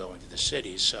agents to go into the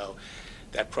cities, so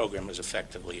that program was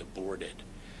effectively aborted.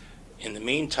 In the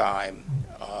meantime,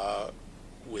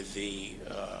 with the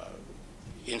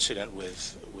incident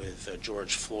with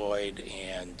George Floyd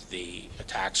and the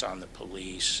attacks on the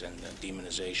police and the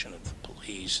demonization of the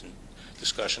police and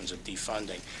discussions of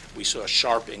defunding, we saw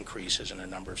sharp increases in a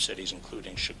number of cities,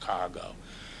 including Chicago.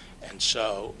 And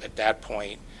so at that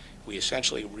point, we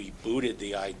essentially rebooted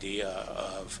the idea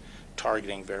of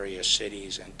targeting various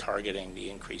cities and targeting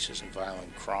the increases in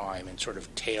violent crime and sort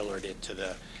of tailored it to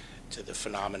the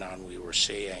phenomenon we were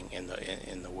seeing in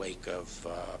the wake of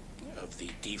the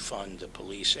defund the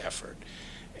police effort.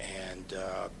 And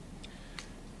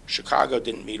Chicago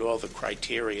didn't meet all the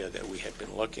criteria that we had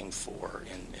been looking for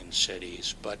in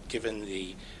cities, but given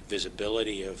the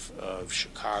visibility of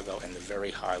Chicago and the very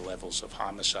high levels of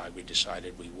homicide, we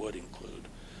decided we would include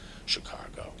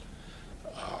Chicago.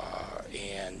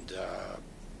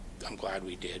 I'm glad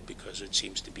we did, because it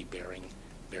seems to be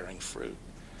bearing fruit.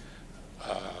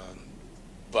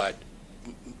 But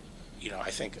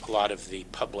I think a lot of the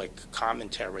public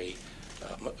commentary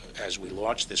as we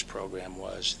launched this program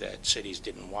was that cities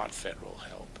didn't want federal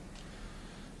help.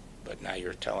 But now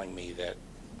you're telling me that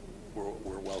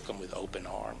we're welcome with open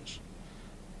arms.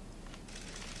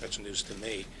 That's news to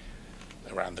me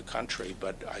around the country.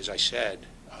 But as I said,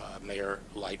 Mayor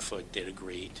Lightfoot did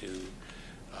agree to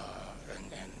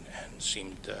and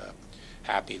seemed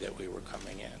happy that we were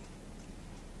coming in.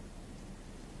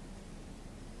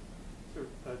 Sir,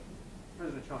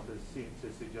 President Trump has seemed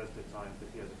to suggest at times that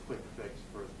he has a quick fix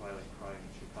for violent crime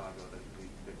in Chicago that can be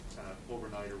fixed kind of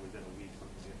overnight or within a week.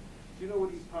 Something. Do you know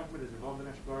what he's talking about? Is it involved in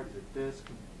the National Guard? Is it this?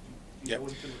 Do you know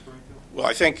what he's been referring to? Well,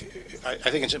 I think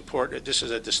it's important. This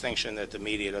is a distinction that the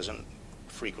media doesn't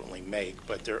frequently make,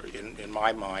 but there, in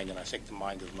my mind, and I think the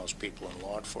mind of most people in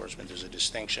law enforcement, there's a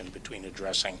distinction between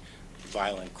addressing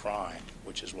violent crime,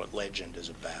 which is what Legend is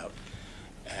about,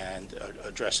 and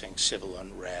addressing civil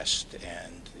unrest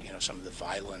and some of the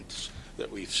violence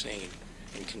that we've seen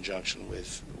in conjunction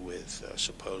with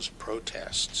supposed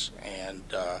protests. And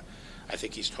I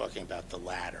think he's talking about the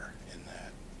latter in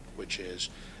that, which is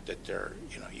that there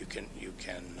you can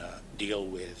deal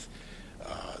with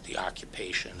the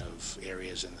occupation of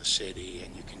areas in the city,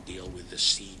 and you can deal with the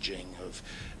sieging of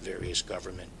various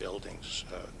government buildings,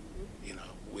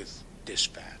 with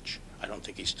dispatch. I don't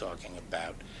think he's talking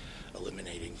about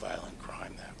eliminating violent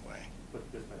crime that way.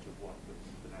 But dispatch of what?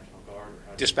 The National Guard?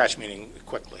 Or dispatch meaning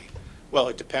quickly. Well,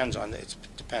 it depends on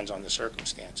the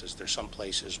circumstances. There's some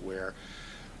places where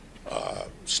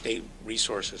state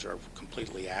resources are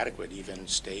completely adequate. Even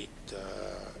state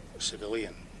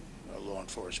civilian law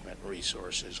enforcement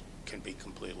resources can be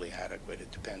completely adequate.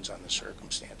 It depends on the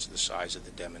circumstance, the size of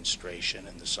the demonstration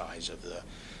and the size of the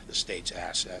state's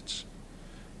assets.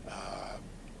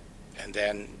 And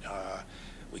then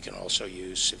we can also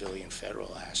use civilian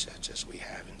federal assets, as we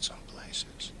have in some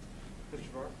places.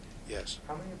 Mr. Barr? Yes.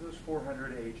 How many of those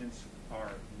 400 agents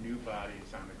are new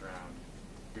bodies on the ground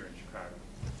here in Chicago?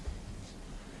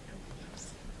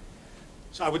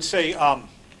 So I would say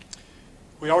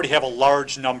we already have a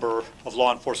large number of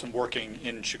law enforcement working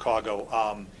in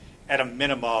Chicago. At a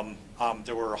minimum,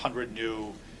 there were 100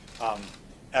 new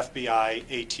FBI,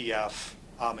 ATF,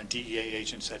 and DEA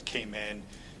agents that came in.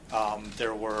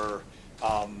 There were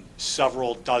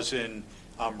several dozen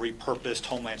repurposed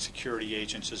Homeland Security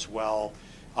agents as well,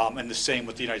 and the same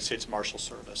with the United States Marshal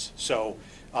Service. So,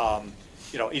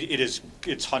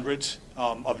 it's hundreds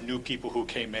of new people who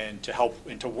came in to help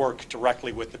and to work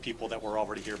directly with the people that were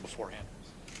already here beforehand.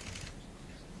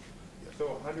 So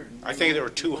 100. I think there were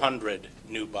 200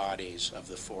 new bodies of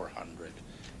the 400,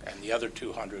 and the other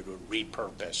 200 were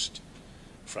repurposed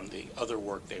from the other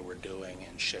work they were doing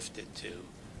and shifted to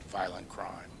violent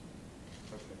crime.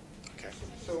 Okay. Okay.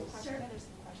 So,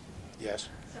 Yes.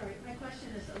 Sorry, my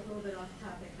question is a little bit off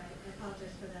topic. I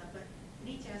apologize for that, but I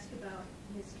need to ask about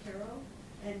Ms. Carroll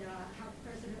and how the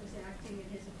president was acting in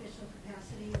his official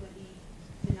capacity when he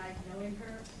denied knowing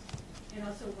her, and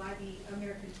also why the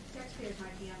American taxpayers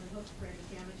might be on the hook for any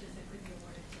damages that could be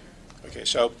awarded to her. Okay,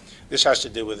 so this has to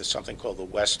do with something called the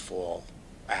Westfall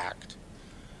Act.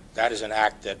 That is an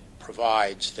act that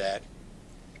provides that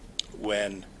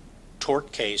when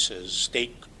tort cases,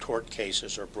 state tort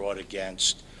cases are brought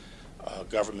against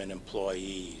government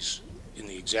employees in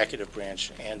the executive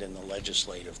branch and in the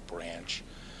legislative branch,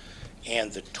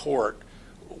 and the tort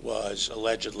was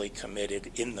allegedly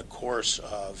committed in the course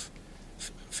of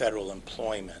federal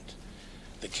employment,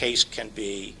 the case can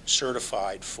be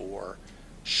certified for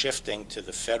shifting to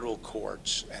the federal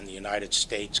courts, and the United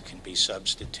States can be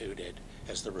substituted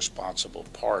as the responsible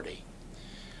party.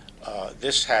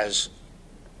 This has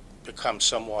become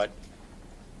somewhat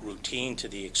routine to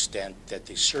the extent that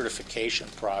the certification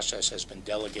process has been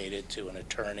delegated to an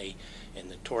attorney in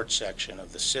the tort section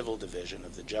of the Civil Division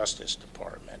of the Justice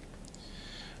Department.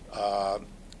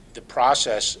 The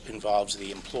process involves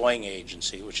the employing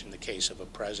agency, which in the case of a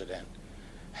president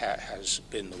has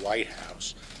been the White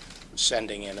House,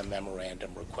 sending in a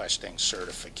memorandum requesting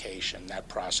certification. That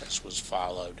process was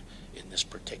followed in this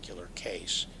particular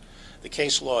case. The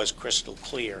case law is crystal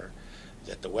clear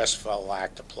that the Westfall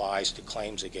Act applies to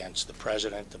claims against the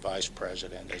president, the vice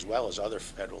president, as well as other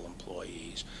federal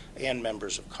employees and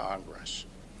members of Congress.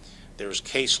 There's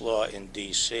case law in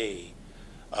D.C.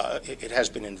 It has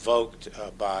been invoked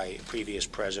by previous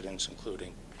presidents,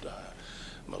 including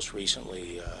most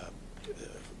recently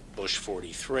Bush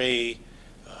 43,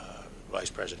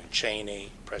 Vice President Cheney,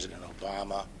 President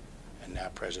Obama, and now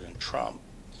President Trump.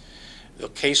 The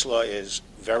case law is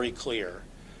very clear,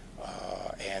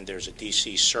 and there's a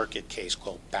D.C. Circuit case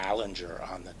called Ballinger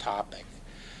on the topic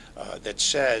that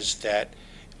says that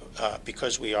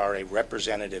because we are a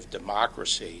representative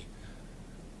democracy,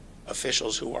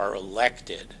 officials who are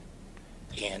elected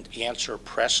and answer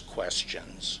press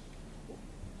questions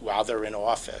while they're in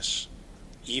office,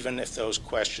 even if those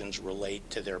questions relate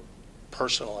to their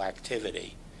personal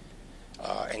activity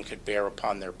and could bear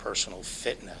upon their personal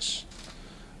fitness,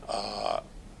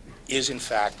 is in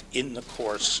fact in the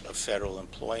course of federal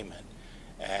employment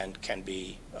and can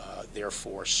be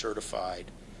therefore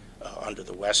certified under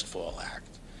the Westfall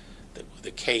Act.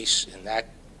 The case in that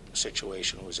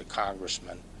situation was a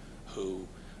congressman who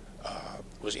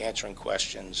was answering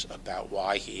questions about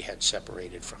why he had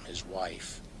separated from his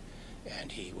wife,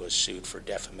 and he was sued for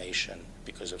defamation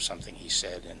because of something he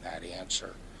said in that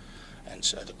answer. And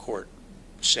so the court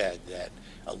said that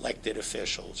elected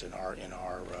officials in our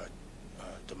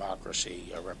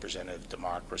democracy, a representative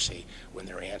democracy, when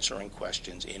they're answering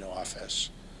questions in office,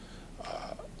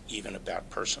 even about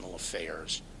personal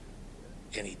affairs,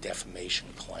 any defamation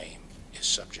claim is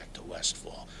subject to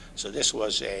Westfall. So this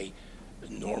was a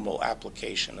normal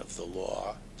application of the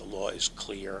law. The law is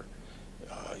clear.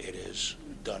 It is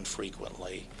done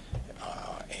frequently,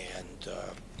 and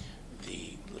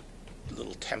the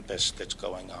little tempest that's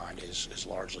going on is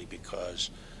largely because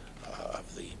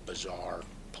of the bizarre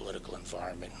political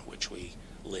environment in which we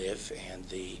live, and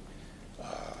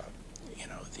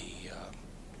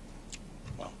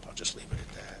well, I'll just leave it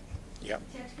at that. Yep.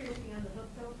 Taxpayers being on the hook,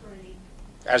 though, for any...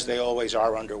 As they always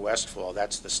are under Westfall.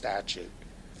 That's the statute.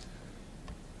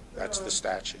 That's the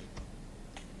statute.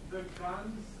 The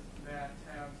guns that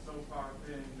have so far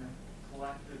been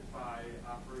collected by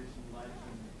Operation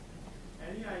Legend,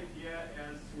 any idea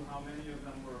as to how many of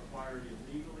them were acquired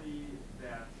illegally,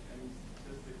 that any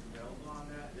statistics available on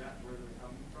that yet, where they're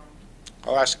coming from?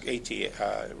 I'll ask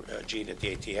Jean at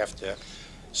the ATF to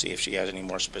see if she has any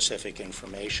more specific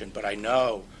information, but I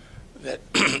know that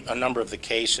a number of the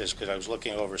cases, because I was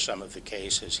looking over some of the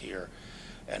cases here,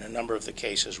 and a number of the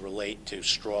cases relate to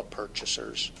straw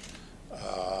purchasers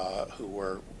who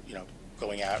were,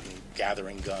 going out and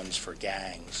gathering guns for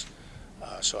gangs.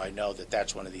 So I know that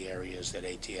that's one of the areas that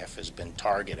ATF has been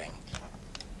targeting.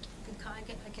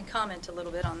 I can comment a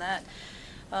little bit on that.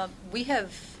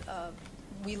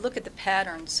 We look at the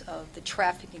patterns of the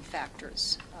trafficking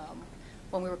factors.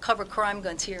 When we recover crime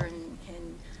guns here in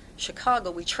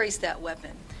Chicago, we trace that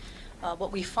weapon.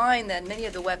 What we find that many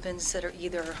of the weapons that are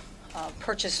either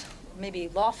purchased maybe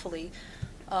lawfully,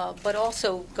 but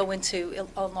also go into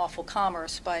unlawful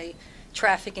commerce by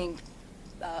trafficking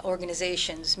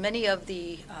organizations. Many of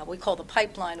the, we call the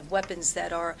pipeline of weapons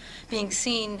that are being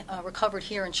seen recovered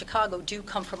here in Chicago do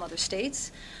come from other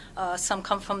states. Some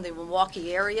come from the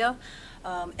Milwaukee area.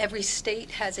 Every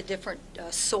state has a different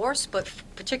source, but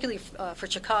particularly for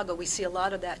Chicago, we see a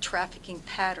lot of that trafficking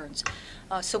patterns.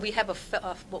 So we have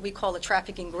what we call a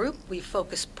trafficking group. We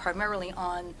focus primarily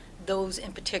on those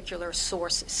in particular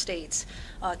source states.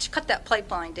 To cut that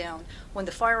pipeline down, when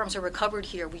the firearms are recovered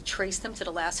here, we trace them to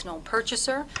the last known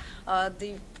purchaser.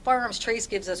 The firearms trace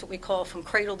gives us what we call from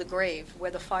cradle to grave,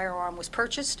 where the firearm was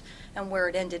purchased and where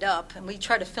it ended up. And we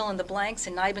try to fill in the blanks,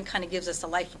 and NIBIN kind of gives us the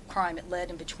life of crime it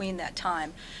led in between that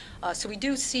time. So we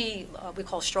do see we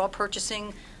call straw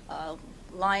purchasing,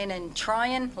 lion and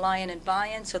trying, lion and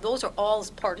buying. So those are all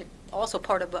also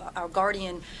part of our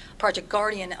Project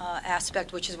Guardian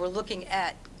aspect, which is we're looking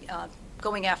at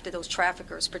going after those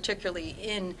traffickers, particularly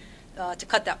to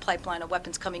cut that pipeline of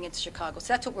weapons coming into Chicago. So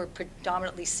that's what we're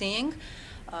predominantly seeing.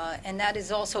 And that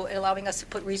is also allowing us to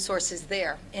put resources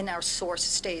there in our source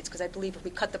states, because I believe if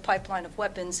we cut the pipeline of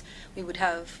weapons, we would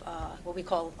have what we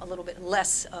call a little bit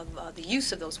less of the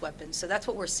use of those weapons. So that's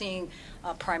what we're seeing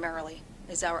primarily,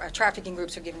 is our trafficking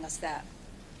groups are giving us that.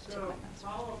 So,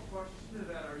 follow-up question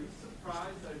to that, are you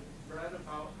surprised? I've read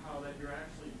about how that you're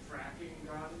actually tracking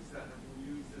guns that have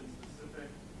been used in specific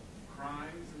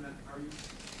crimes, and that are you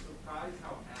surprised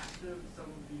how active some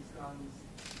of these guns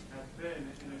have been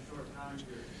in a short time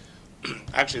period?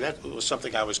 Actually, that was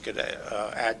something I was going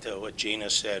to add to what Gina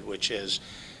said, which is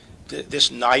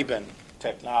this NIBIN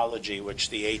technology, which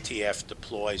the ATF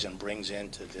deploys and brings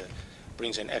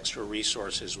in extra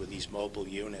resources with these mobile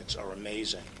units, are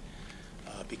amazing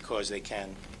because they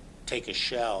can take a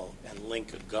shell and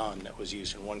link a gun that was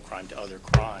used in one crime to other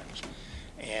crimes.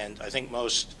 And I think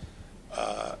most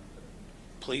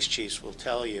police chiefs will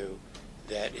tell you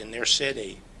that in their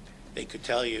city, they could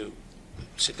tell you,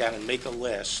 sit down and make a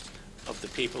list of the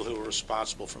people who were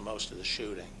responsible for most of the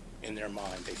shooting. In their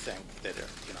mind, they think that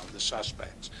are, the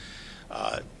suspects.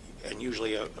 And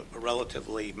usually a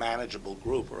relatively manageable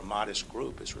group or a modest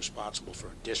group is responsible for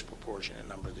a disproportionate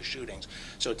number of the shootings.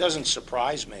 So it doesn't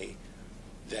surprise me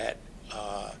that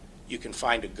you can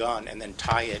find a gun and then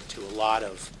tie it to a lot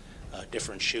of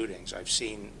different shootings. I've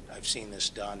seen this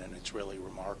done, and it's really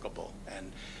remarkable.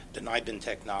 And the NIBIN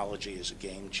technology is a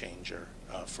game changer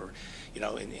for,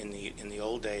 in the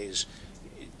old days,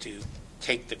 to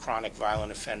take the chronic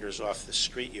violent offenders off the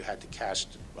street, you had to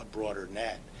cast a broader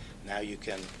net. Now you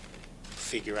can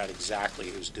figure out exactly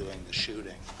who's doing the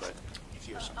shooting. But if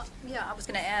you have something. Yeah, I was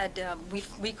going to add,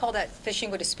 we call that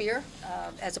fishing with a spear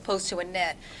as opposed to a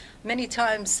net. Many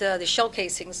times the shell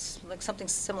casings, like something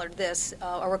similar to this,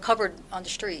 are recovered on the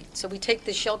street. So we take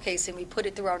this shell casing, we put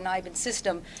it through our NIBIN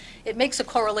system. It makes a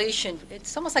correlation.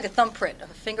 It's almost like a thumbprint, a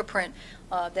fingerprint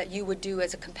that you would do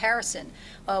as a comparison.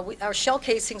 Our shell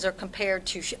casings are compared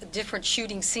to different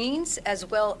shooting scenes as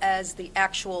well as the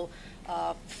actual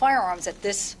firearms at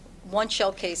this one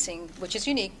shell casing, which is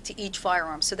unique to each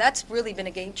firearm. So that's really been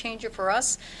a game changer for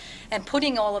us. And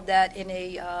putting all of that in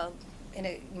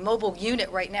a mobile unit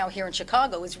right now here in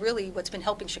Chicago is really what's been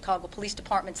helping Chicago Police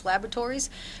Department's laboratories,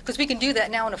 because we can do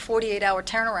that now in a 48-hour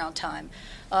turnaround time.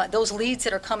 Those leads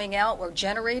that are coming out were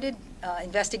generated.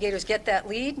 Investigators get that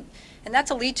lead, and that's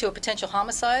a lead to a potential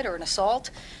homicide or an assault.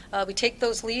 We take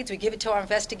those leads, we give it to our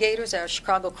investigators, our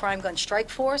Chicago Crime Gun Strike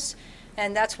Force,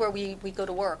 and that's where we go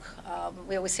to work.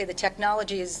 We always say the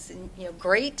technology is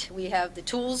great. We have the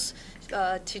tools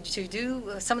to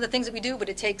do some of the things that we do, but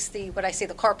it takes the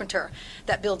carpenter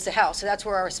that builds the house. So that's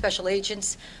where our special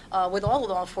agents with all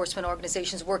law enforcement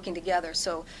organizations working together.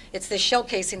 So it's this shell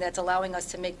casing that's allowing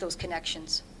us to make those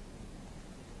connections.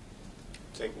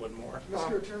 Take one more.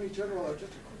 Mr. Attorney General, just a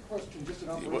quick question, just an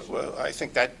observation. Well, I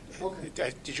think that,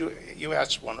 okay. Did you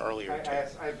asked one earlier?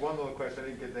 I had one little question. I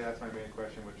didn't get to ask my main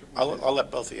question, which I'll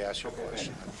let both of you ask your okay,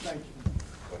 question. Thank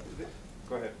you.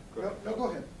 Go ahead. No, go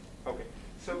ahead. Okay.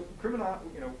 So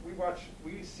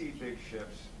we see big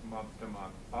shifts month to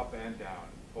month, up and down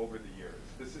over the years.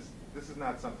 This is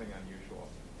not something unusual.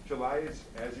 July is,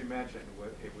 as you mentioned,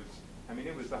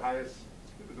 it was the highest.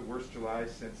 It was the worst July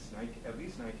since at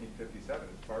least 1957,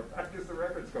 as far back as the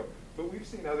records go. But we've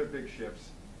seen other big shifts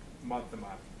month to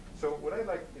month. So what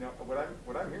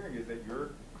I'm hearing is that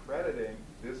you're crediting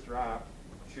this drop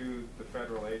to the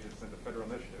federal agents and the federal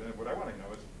initiative. And what I want to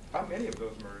know is how many of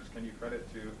those murders can you credit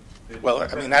to? Well,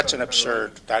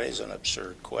 that is an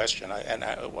absurd question.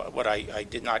 What I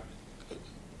did not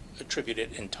attribute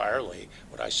it entirely.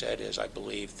 What I said is I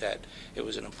believe that it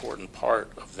was an important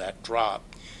part of that drop.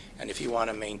 And if you want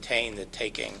to maintain that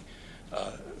taking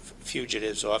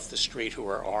fugitives off the street who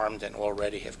are armed and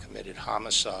already have committed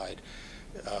homicide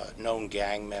known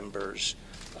gang members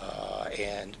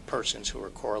and persons who are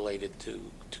correlated to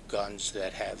guns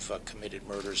that have committed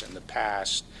murders in the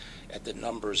past. At the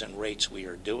numbers and rates we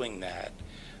are doing that,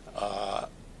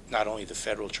 not only the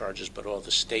federal charges, but all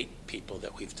the state people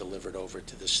that we've delivered over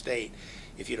to the state,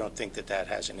 if you don't think that that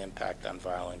has an impact on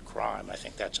violent crime, I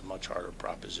think that's a much harder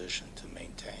proposition to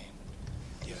maintain.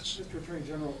 Yes. Mr. Attorney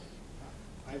General,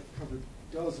 I've covered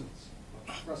dozens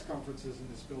of press conferences in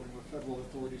this building with federal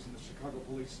authorities and the Chicago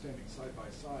police standing side by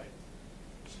side.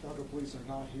 The Chicago police are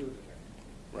not here today.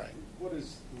 Right. What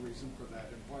is the reason for that,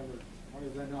 and why are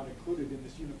they not included in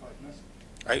this unified message?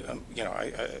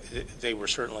 They were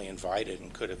certainly invited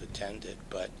and could have attended,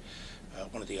 but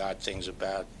one of the odd things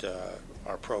about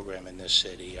our program in this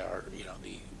city are,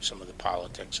 some of the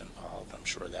politics involved. I'm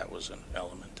sure that was an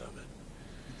element of it.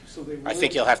 So they were, I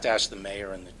think you'll have to ask the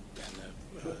mayor and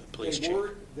the police chief.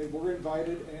 They were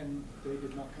invited and they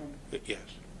did not come? Yes.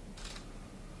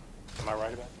 Am I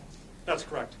right about that? That's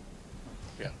correct.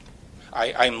 Yeah.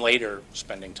 I'm later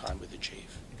spending time with the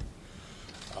chief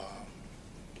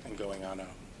and going on a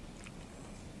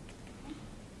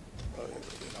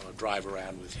drive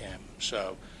around with him.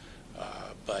 So,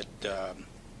 but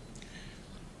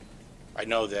I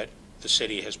know that the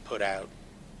city has put out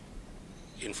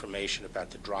information about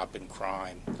the drop in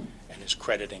crime and is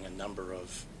crediting a number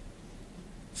of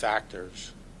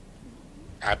factors.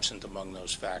 Absent among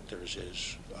those factors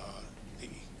is the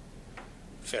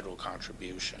federal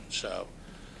contribution. So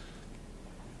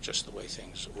just the way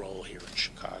things roll here in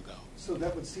Chicago. So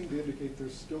that would seem to indicate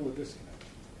there's still a disconnect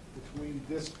between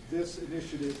this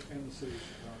initiative and the city of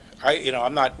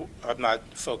Chicago. I'm not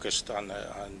focused on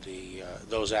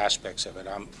those aspects of it.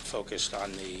 I'm focused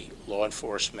on the law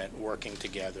enforcement working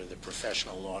together, the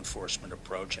professional law enforcement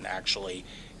approach, and actually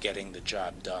getting the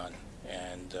job done.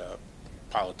 And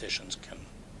politicians can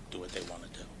do what they want to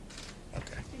do.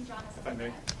 Okay. If I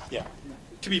may. Yeah.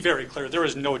 To be very clear, there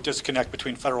is no disconnect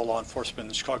between federal law enforcement and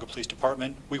the Chicago Police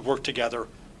Department. We work together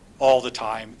all the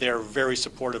time. They are very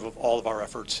supportive of all of our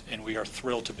efforts, and we are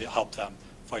thrilled to help them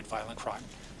fight violent crime.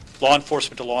 Law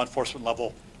enforcement to law enforcement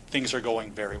level, things are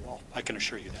going very well. I can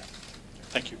assure you that.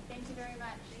 Thank you. Thank you very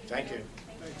much. Thank you.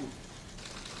 Thank you.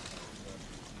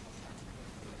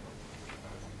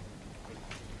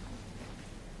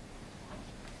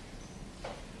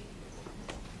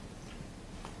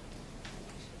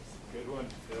 Good one,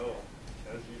 Phil,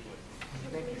 as usual.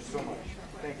 Thank you so much.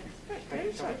 Thank you. Thank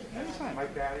you so much. My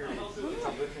battery is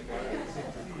lithium battery.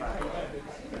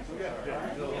 Get out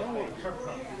of your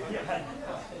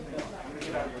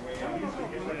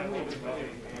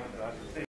way.